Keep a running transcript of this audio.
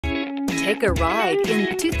Take a ride in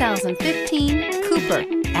the 2015 Cooper.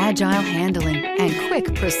 Agile handling and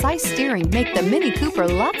quick, precise steering make the Mini Cooper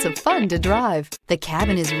lots of fun to drive. The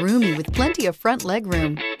cabin is roomy with plenty of front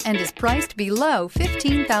legroom and is priced below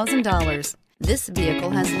 $15,000. This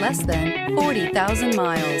vehicle has less than 40,000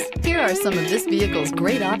 miles. Here are some of this vehicle's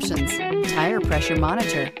great options: tire pressure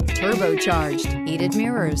monitor, turbocharged, heated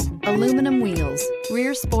mirrors, aluminum wheels,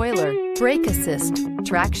 rear spoiler, brake assist,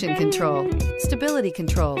 traction control, stability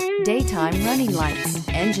control, daytime running lights,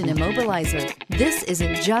 engine immobilizer. This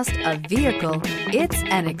isn't just a vehicle, it's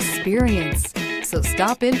an experience. So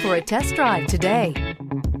stop in for a test drive today.